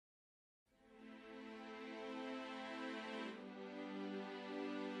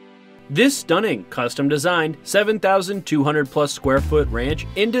This stunning, custom-designed, 7,200 plus square foot ranch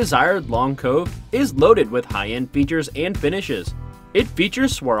in desired Long Cove is loaded with high-end features and finishes. It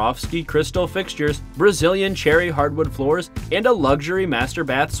features Swarovski Crystal Fixtures, Brazilian Cherry Hardwood Floors, and a luxury master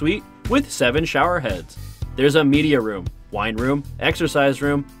bath suite with 7 shower heads. There's a media room, wine room, exercise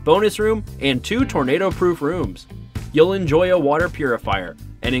room, bonus room, and 2 tornado-proof rooms. You'll enjoy a water purifier,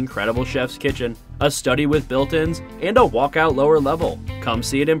 an incredible chef's kitchen, a study with built-ins, and a walkout lower level. Come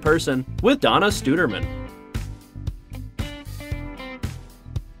see it in person with Donna Steutermann.